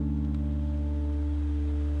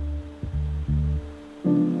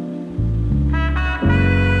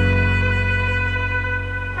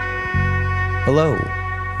Hello,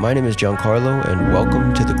 my name is Carlo, and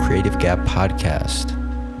welcome to the Creative Gap Podcast.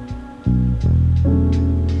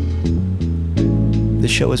 This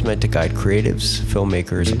show is meant to guide creatives,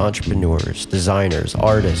 filmmakers, entrepreneurs, designers,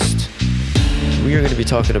 artists. We are going to be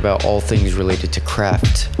talking about all things related to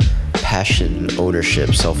craft, passion,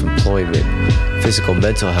 ownership, self-employment, physical,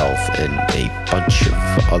 mental health, and a bunch of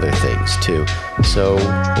other things too. So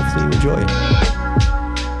hopefully you enjoy.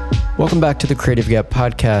 Welcome back to the Creative Gap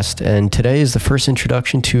Podcast, and today is the first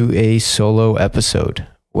introduction to a solo episode.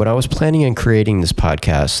 When I was planning on creating this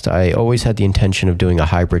podcast, I always had the intention of doing a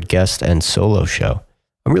hybrid guest and solo show.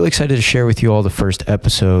 I'm really excited to share with you all the first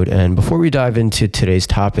episode, and before we dive into today's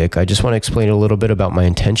topic, I just want to explain a little bit about my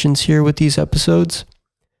intentions here with these episodes.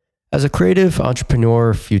 As a creative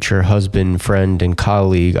entrepreneur, future husband, friend, and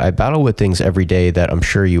colleague, I battle with things every day that I'm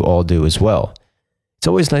sure you all do as well. It's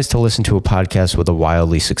always nice to listen to a podcast with a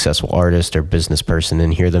wildly successful artist or business person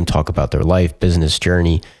and hear them talk about their life, business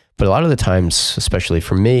journey, but a lot of the times, especially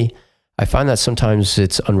for me, I find that sometimes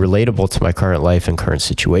it's unrelatable to my current life and current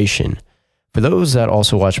situation. For those that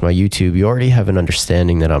also watch my YouTube, you already have an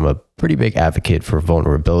understanding that I'm a pretty big advocate for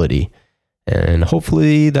vulnerability. And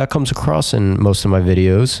hopefully that comes across in most of my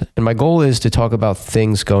videos. And my goal is to talk about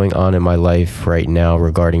things going on in my life right now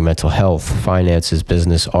regarding mental health, finances,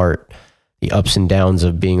 business, art, the ups and downs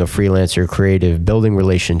of being a freelancer, creative, building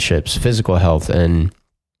relationships, physical health, and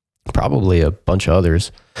probably a bunch of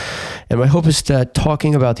others. And my hope is that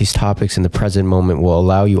talking about these topics in the present moment will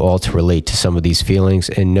allow you all to relate to some of these feelings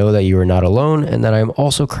and know that you are not alone and that I am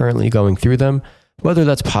also currently going through them, whether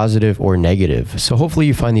that's positive or negative. So hopefully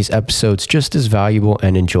you find these episodes just as valuable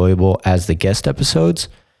and enjoyable as the guest episodes.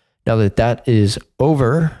 Now that that is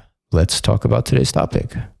over, let's talk about today's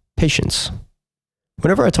topic, patience.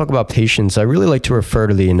 Whenever I talk about patience, I really like to refer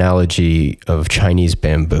to the analogy of Chinese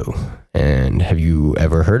bamboo. And have you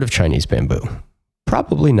ever heard of Chinese bamboo?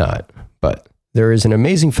 Probably not, but there is an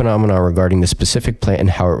amazing phenomenon regarding the specific plant and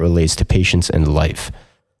how it relates to patience and life.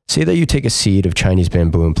 Say that you take a seed of Chinese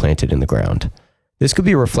bamboo and plant it in the ground. This could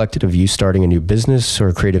be reflective of you starting a new business or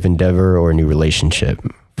a creative endeavor or a new relationship.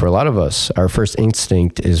 For a lot of us, our first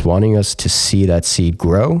instinct is wanting us to see that seed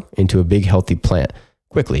grow into a big, healthy plant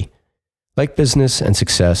quickly. Like business and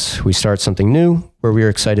success, we start something new where we are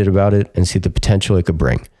excited about it and see the potential it could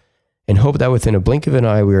bring, and hope that within a blink of an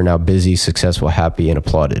eye, we are now busy, successful, happy, and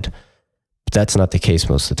applauded. But that's not the case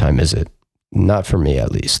most of the time, is it? Not for me,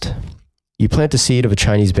 at least. You plant the seed of a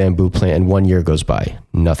Chinese bamboo plant and 1 year goes by.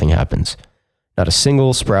 Nothing happens. Not a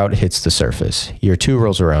single sprout hits the surface. Year 2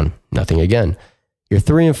 rolls around. Nothing again. Year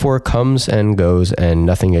 3 and 4 comes and goes and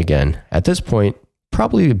nothing again. At this point,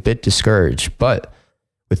 probably a bit discouraged, but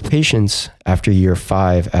with patience, after year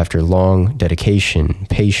 5, after long dedication,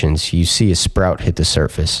 patience, you see a sprout hit the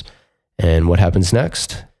surface. And what happens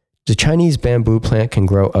next? The Chinese bamboo plant can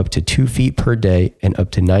grow up to 2 feet per day and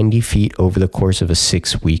up to 90 feet over the course of a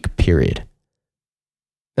 6-week period.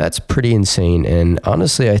 That's pretty insane, and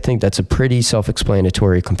honestly, I think that's a pretty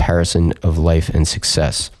self-explanatory comparison of life and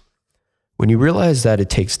success. When you realize that it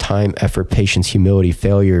takes time, effort, patience, humility,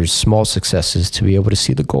 failures, small successes to be able to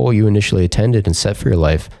see the goal you initially attended and set for your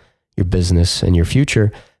life, your business, and your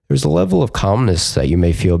future, there's a level of calmness that you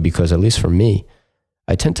may feel because, at least for me,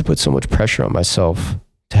 I tend to put so much pressure on myself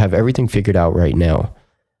to have everything figured out right now.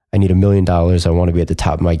 I need $1 million. I want to be at the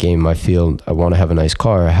top of my game in my field. I want to have a nice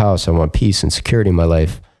car, a house. I want peace and security in my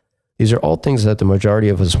life. These are all things that the majority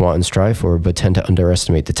of us want and strive for, but tend to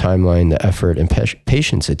underestimate the timeline, the effort, and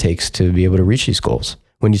patience it takes to be able to reach these goals.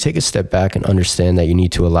 When you take a step back and understand that you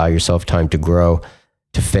need to allow yourself time to grow,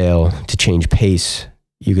 to fail, to change pace,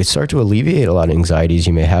 you can start to alleviate a lot of anxieties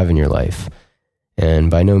you may have in your life. And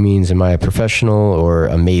by no means am I a professional or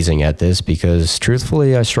amazing at this because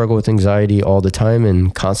truthfully, I struggle with anxiety all the time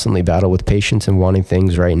and constantly battle with patience and wanting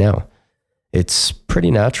things right now. It's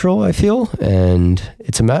pretty natural, I feel, and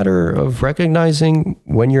it's a matter of recognizing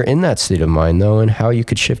when you're in that state of mind, though, and how you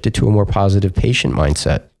could shift it to a more positive, patient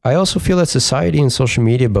mindset. I also feel that society and social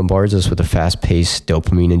media bombards us with a fast-paced,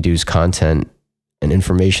 dopamine-induced content and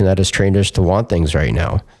information that has trained us to want things right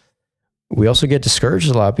now. We also get discouraged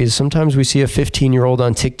a lot because sometimes we see a 15-year-old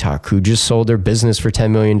on TikTok who just sold their business for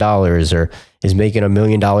 $10 million or is making $1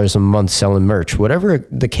 million a month selling merch. Whatever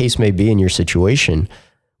the case may be in your situation,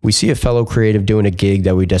 we see a fellow creative doing a gig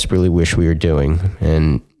that we desperately wish we were doing.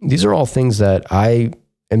 And these are all things that I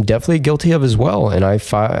am definitely guilty of as well. And I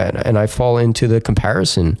fall into the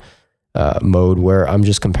comparison mode where I'm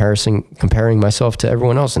just comparing myself to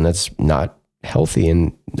everyone else. And that's not healthy.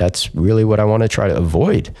 And that's really what I want to try to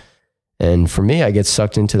avoid. And for me, I get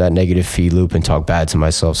sucked into that negative feed loop and talk bad to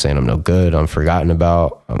myself, saying I'm no good, I'm forgotten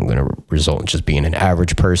about, I'm going to result in just being an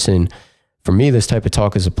average person. For me, this type of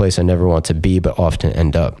talk is a place I never want to be, but often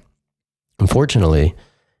end up. Unfortunately,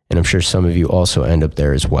 and I'm sure some of you also end up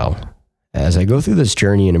there as well. As I go through this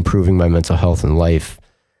journey in improving my mental health and life,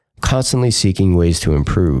 I'm constantly seeking ways to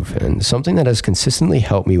improve. And something that has consistently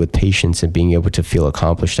helped me with patience and being able to feel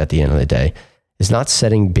accomplished at the end of the day is not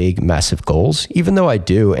setting big, massive goals, even though I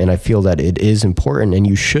do, and I feel that it is important and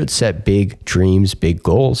you should set big dreams, big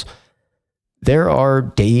goals. There are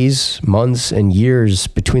days, months, and years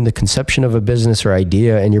between the conception of a business or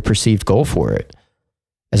idea and your perceived goal for it.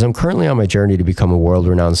 As I'm currently on my journey to become a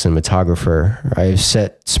world-renowned cinematographer, I have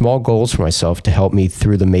set small goals for myself to help me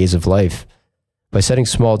through the maze of life. By setting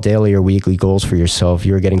small daily or weekly goals for yourself,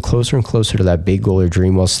 you are getting closer and closer to that big goal or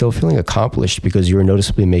dream while still feeling accomplished because you are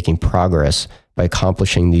noticeably making progress by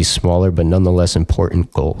accomplishing these smaller but nonetheless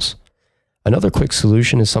important goals. Another quick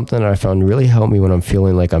solution is something that I found really helped me when I'm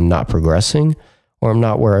feeling like I'm not progressing or I'm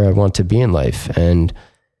not where I want to be in life. And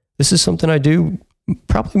this is something I do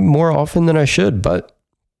probably more often than I should, but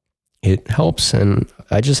it helps. And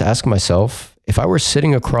I just ask myself, if I were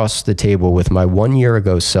sitting across the table with my 1 year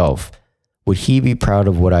ago self, would he be proud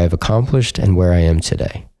of what I have accomplished and where I am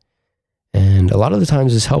today? And a lot of the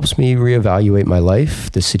times this helps me reevaluate my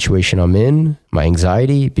life, the situation I'm in, my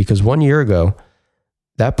anxiety, because 1 year ago,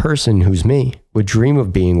 that person who's me would dream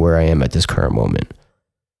of being where I am at this current moment.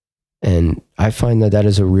 And I find that that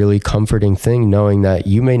is a really comforting thing, knowing that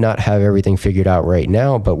you may not have everything figured out right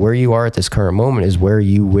now, but where you are at this current moment is where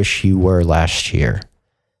you wish you were last year.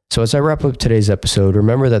 So as I wrap up today's episode,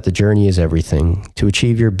 remember that the journey is everything. To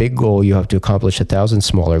achieve your big goal, you have to accomplish 1,000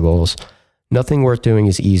 smaller goals. Nothing worth doing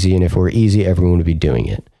is easy, and if it were easy, everyone would be doing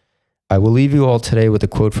it. I will leave you all today with a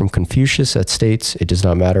quote from Confucius that states, "It does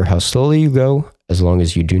not matter how slowly you go, as long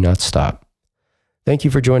as you do not stop." Thank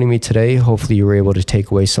you for joining me today. Hopefully you were able to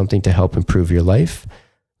take away something to help improve your life.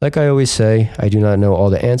 Like I always say, I do not know all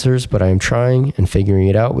the answers, but I am trying and figuring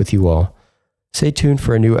it out with you all. Stay tuned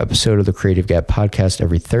for a new episode of the Creative Gap podcast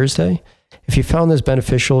every Thursday. If you found this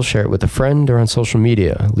beneficial, share it with a friend or on social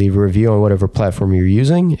media. Leave a review on whatever platform you're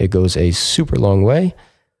using. It goes a super long way.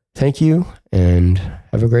 Thank you, and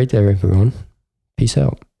have a great day, everyone. Peace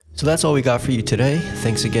out. So that's all we got for you today.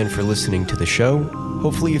 Thanks again for listening to the show.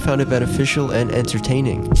 Hopefully you found it beneficial and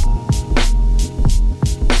entertaining.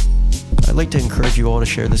 I'd like to encourage you all to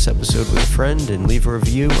share this episode with a friend and leave a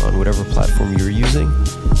review on whatever platform you're using.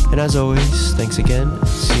 And as always, thanks again.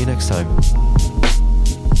 See you next time.